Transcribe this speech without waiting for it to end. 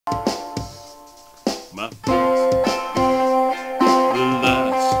my first, the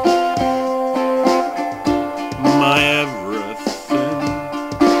last, my everything,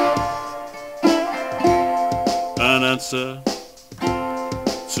 an answer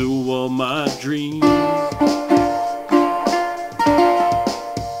to all my dreams.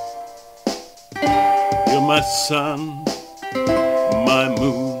 You're my sun, my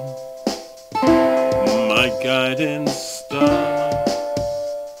moon, my guiding star,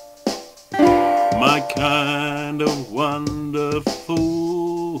 my kind of wonderful,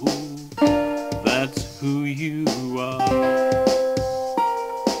 that's who you are.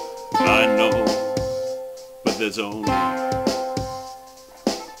 I know, but there's only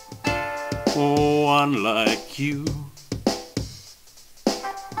one like you.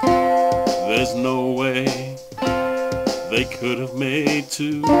 There's no way they could have made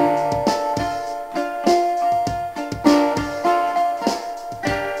two.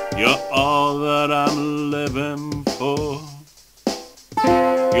 You're all that I'm living for.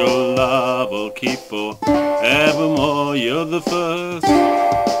 Your love I'll keep forevermore. You're the first,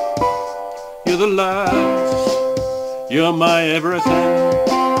 you're the last, you're my everything.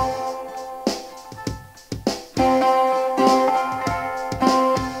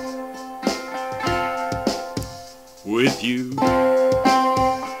 With you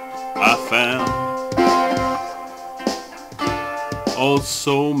I found oh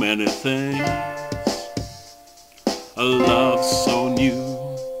so many things, a love so new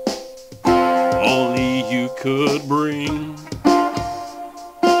only you could bring.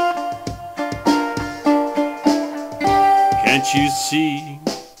 Can't you see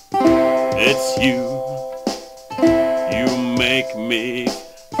it's you? You make me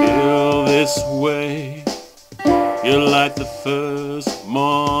feel this way. You're like the first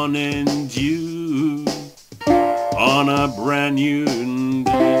morning dew on a brand new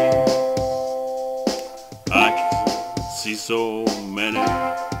day. I can see so many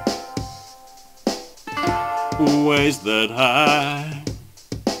ways that I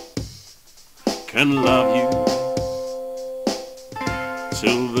can love you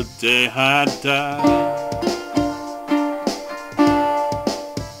till the day I die.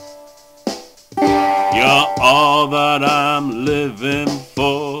 You're all that I'm living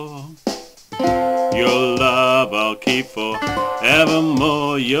for. Your love I'll keep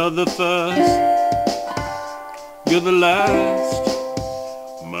forevermore. You're the first, you're the last,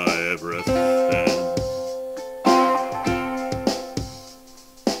 my everything.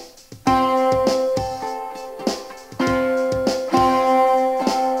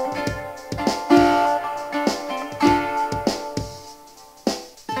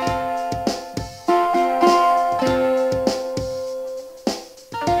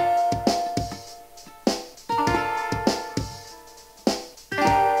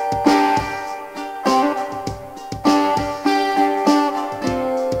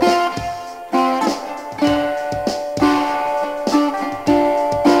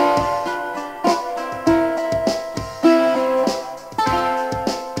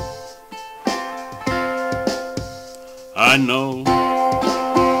 I know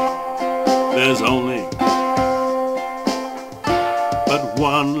there's only but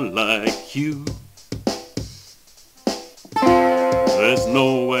one like you. There's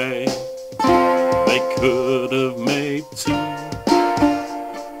no way they could have made two.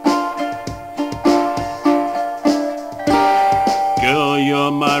 Girl,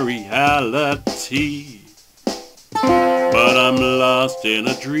 you're my reality, but I'm lost in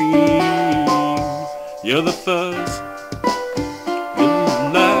a dream. You're the first,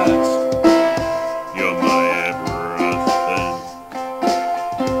 you're my everything,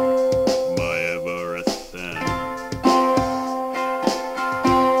 my everything,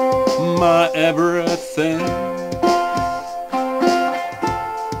 my everything,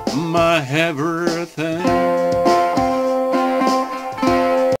 my everything.